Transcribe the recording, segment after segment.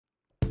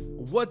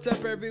What's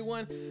up,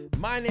 everyone?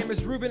 My name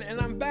is Ruben and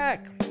I'm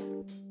back.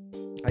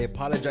 I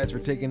apologize for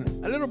taking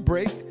a little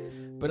break,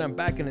 but I'm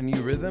back in a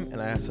new rhythm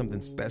and I have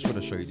something special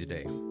to show you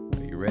today.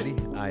 Are you ready?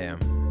 I am.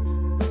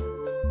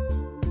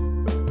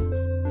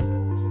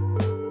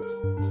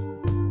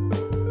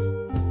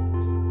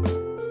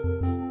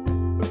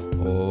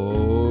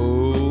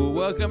 Oh,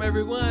 welcome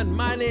everyone.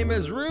 My name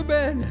is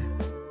Ruben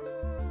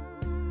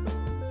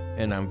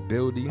and I'm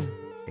building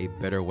a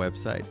better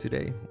website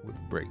today with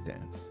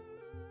Breakdance.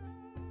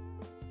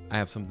 I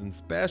have something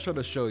special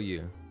to show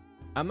you.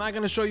 I'm not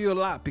going to show you a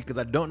lot because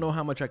I don't know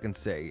how much I can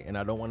say and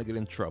I don't want to get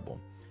in trouble.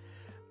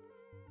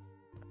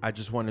 I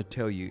just want to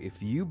tell you,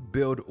 if you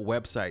build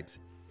websites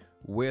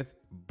with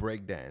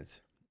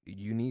Breakdance,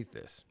 you need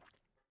this.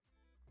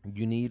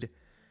 You need,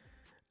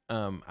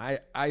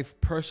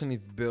 I've personally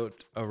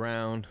built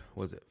around,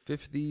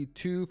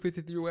 52,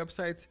 53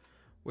 websites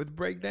with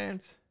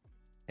Breakdance,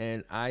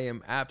 and I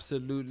am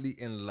absolutely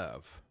in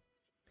love.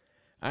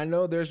 I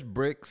know there's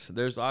Bricks,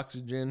 there's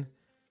Oxygen,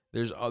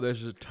 there's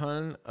a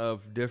ton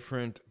of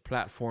different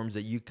platforms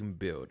that you can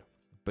build,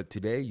 but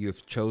today you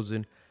have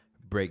chosen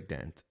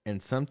Breakdance,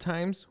 and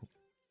sometimes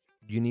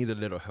you need a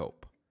little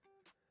help,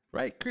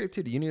 right?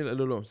 Creativity, you need a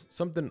little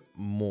something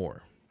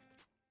more.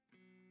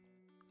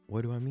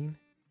 What do I mean?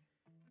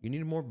 You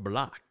need more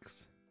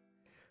blocks,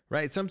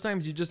 right?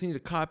 Sometimes you just need to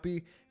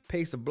copy,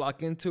 paste a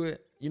block into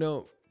it. You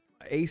know,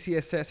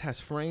 ACSS has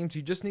frames.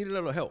 You just need a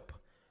little help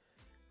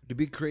to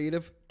be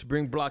creative, to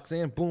bring blocks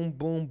in, boom,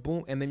 boom,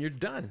 boom, and then you're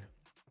done.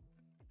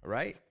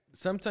 Right?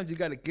 Sometimes you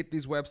got to get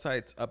these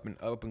websites up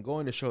and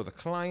going to show the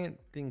client,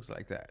 things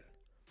like that.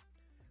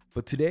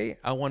 But today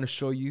I want to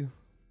show you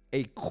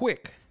a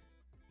quick,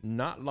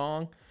 not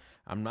long,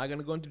 I'm not going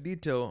to go into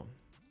detail,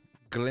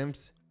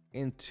 glimpse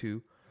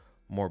into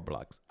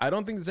MOREBLOCKS. I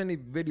don't think there's any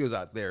videos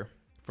out there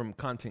from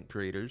content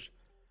creators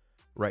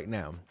right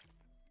now,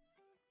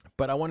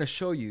 but I want to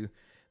show you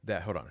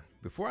that. Hold on.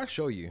 Before I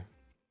show you,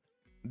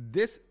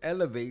 this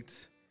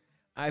elevates,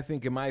 I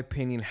think, in my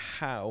opinion,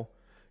 how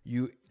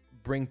you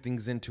bring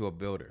things into a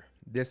builder.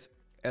 This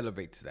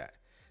elevates that.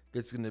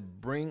 It's going to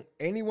bring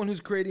anyone who's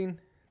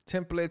creating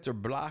templates or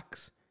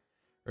blocks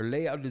or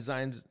layout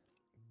designs.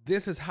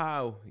 This is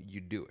how you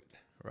do it,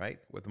 right?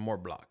 With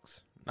MOREBLOCKS.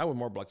 Not with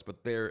MOREBLOCKS,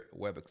 but their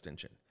web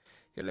extension.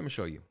 Here, let me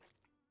show you.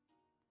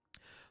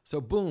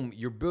 So boom,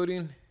 you're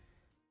building,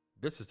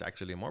 this is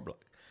actually a MOREBLOCK,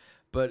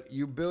 but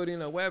you're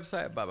building a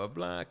website, blah, blah,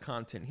 blah,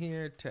 content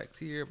here, text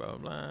here, blah, blah,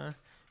 blah.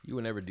 You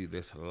will never do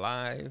this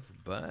live,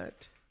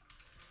 but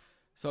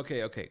so,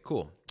 okay,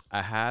 cool.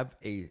 I have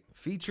a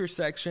feature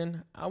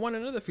section. I want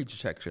another feature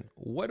section.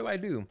 What do I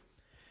do?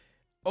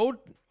 Old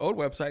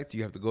websites,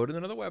 you have to go to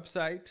another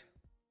website,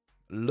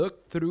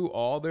 look through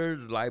all their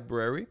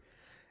library,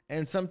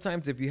 and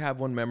sometimes if you have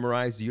one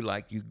memorized you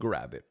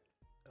grab it.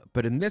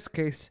 But in this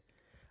case,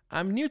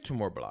 I'm new to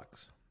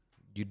MOREBLOCKS.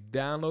 You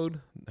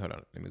download, hold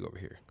on, let me go over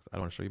here because I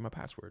don't want to show you my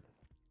password.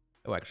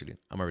 Oh, actually,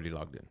 I'm already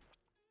logged in.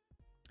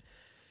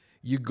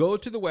 You go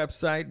to the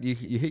website, you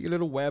hit your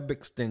little web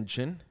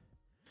extension.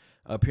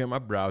 Up here in my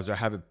browser, I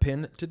have it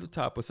pinned to the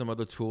top with some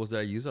other tools that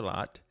I use a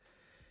lot.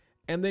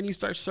 And then you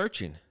start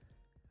searching.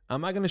 I'm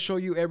not going to show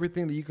you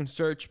everything that you can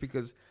search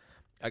because,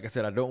 like I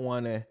said, I don't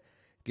want to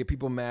get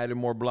people mad at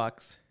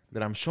MOREBLOCKS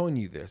that I'm showing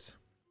you this.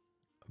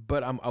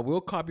 But I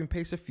will copy and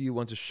paste a few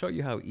ones to show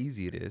you how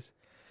easy it is.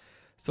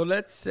 So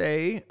let's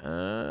say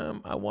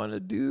I want to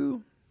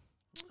do,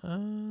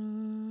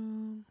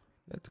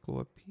 let's go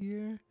up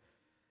here.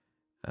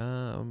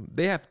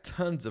 They have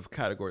tons of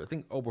categories. I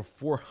think over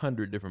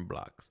 400 different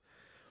blocks.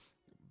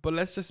 But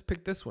let's just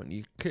pick this one.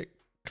 You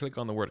click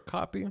on the word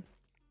copy.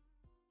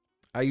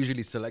 I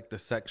usually select the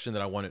section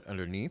that I want it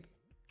underneath.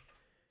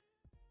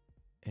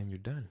 And you're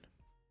done.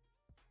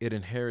 It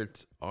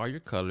inherits all your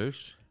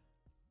colors.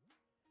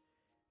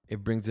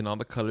 It brings in all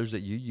the colors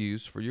that you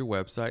use for your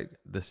website.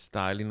 The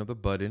styling of the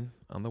button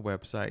on the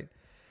website.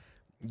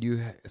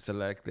 You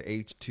select the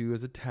H2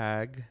 as a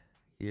tag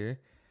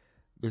here.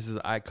 This is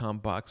the icon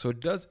box. So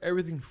it does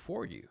everything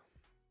for you.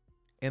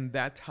 And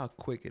that's how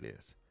quick it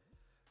is.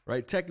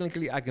 Right?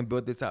 Technically, I can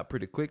build this out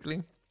pretty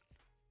quickly.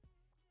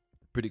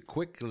 Pretty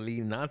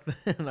quickly, not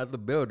the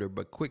builder,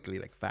 but quickly,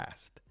 like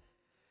fast.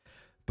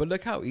 But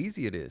look how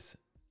easy it is.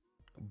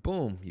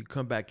 Boom. You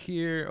come back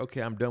here.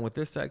 Okay, I'm done with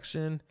this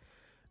section.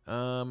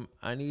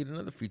 I need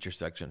another feature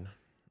section.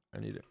 I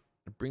need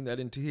to bring that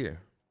into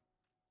here.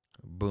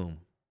 Boom.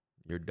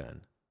 You're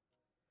done.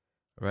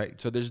 Right?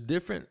 So there's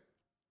different.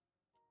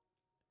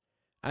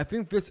 I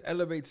think this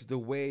elevates the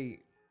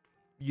way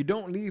you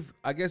don't leave.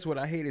 I guess what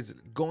I hate is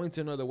going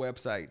to another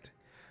website,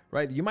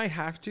 right? You might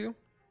have to,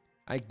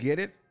 I get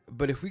it.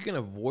 But if we can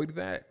avoid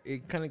that,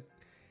 it kind of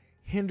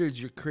hinders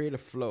your creative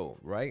flow,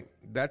 right?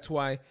 That's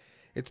why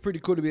it's pretty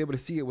cool to be able to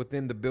see it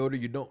within the builder.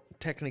 You don't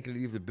technically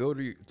leave the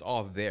builder, it's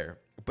all there.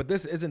 But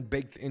this isn't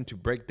baked into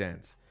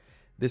Breakdance.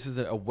 This is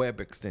a web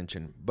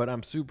extension, but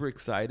I'm super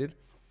excited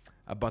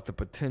about the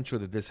potential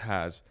that this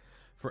has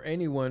for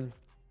anyone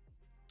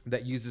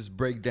that uses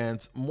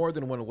Breakdance more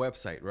than one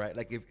website, right?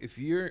 Like if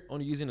you're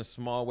only using a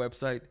small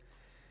website,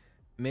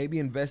 maybe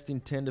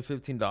investing $10 to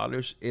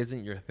 $15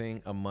 isn't your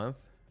thing a month.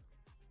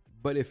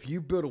 But if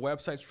you build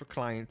websites for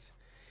clients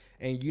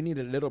and you need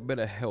a little bit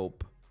of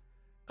help,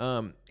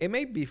 it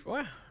may be,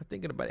 well,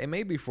 thinking about it, it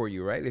may be for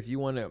you, right? If you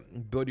want to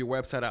build your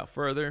website out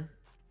further.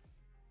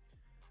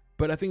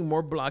 But I think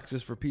MOREBLOCKS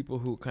is for people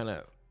who kind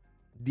of,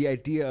 the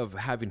idea of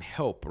having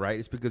help, right?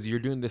 It's because you're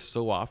doing this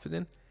so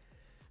often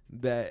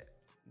that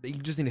you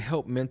just need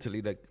help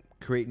mentally to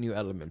create new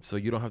elements. So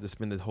you don't have to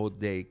spend the whole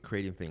day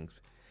creating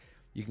things.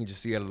 You can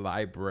just see a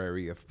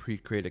library of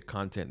pre-created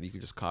content that you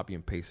can just copy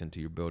and paste into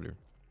your builder.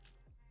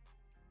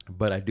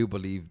 But I do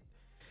believe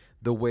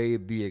the way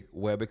the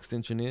web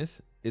extension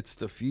is, it's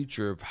the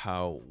future of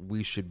how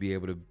we should be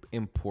able to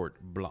import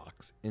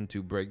blocks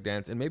into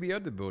Breakdance and maybe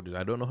other builders.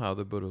 I don't know how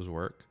other builders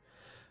work,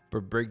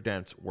 but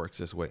Breakdance works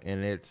this way,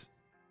 and it's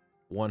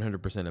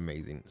 100%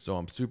 amazing. So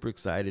I'm super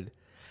excited.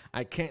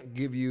 I can't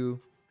give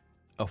you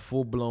a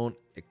full-blown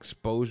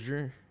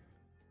exposure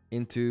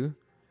into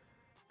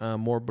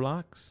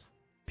MOREBLOCKS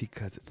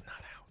because it's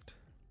not out,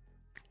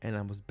 and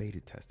I was beta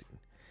testing,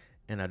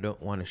 and I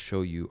don't want to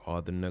show you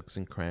all the nooks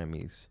and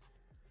crannies.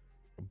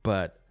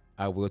 But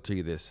I will tell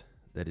you this,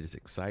 that it is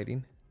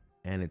exciting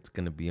and it's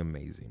going to be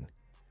amazing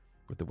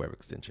with the web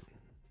extension.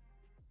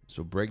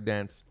 So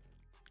Breakdance,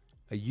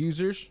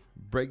 users,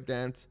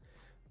 Breakdance,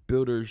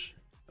 builders,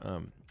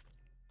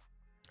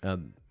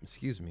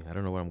 excuse me, I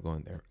don't know where I'm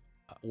going there,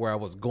 where I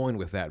was going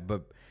with that,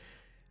 but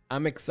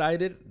I'm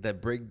excited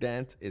that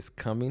Breakdance is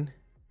coming,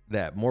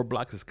 that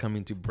MOREBLOCKS is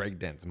coming to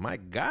Breakdance. My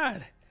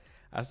God,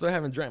 I still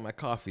haven't drank my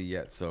coffee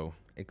yet, so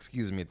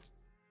excuse me.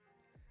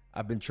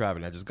 I've been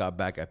traveling. I just got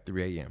back at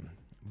 3 a.m.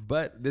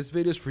 But this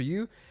video is for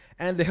you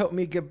and to help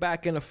me get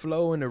back in a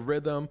flow and a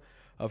rhythm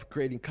of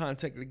creating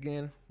content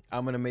again.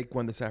 I'm going to make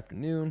one this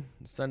afternoon,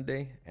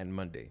 Sunday, and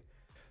Monday.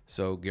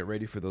 So get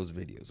ready for those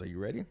videos. Are you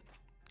ready?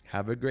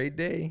 Have a great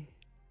day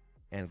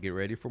and get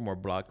ready for more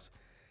blocks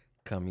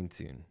coming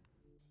soon.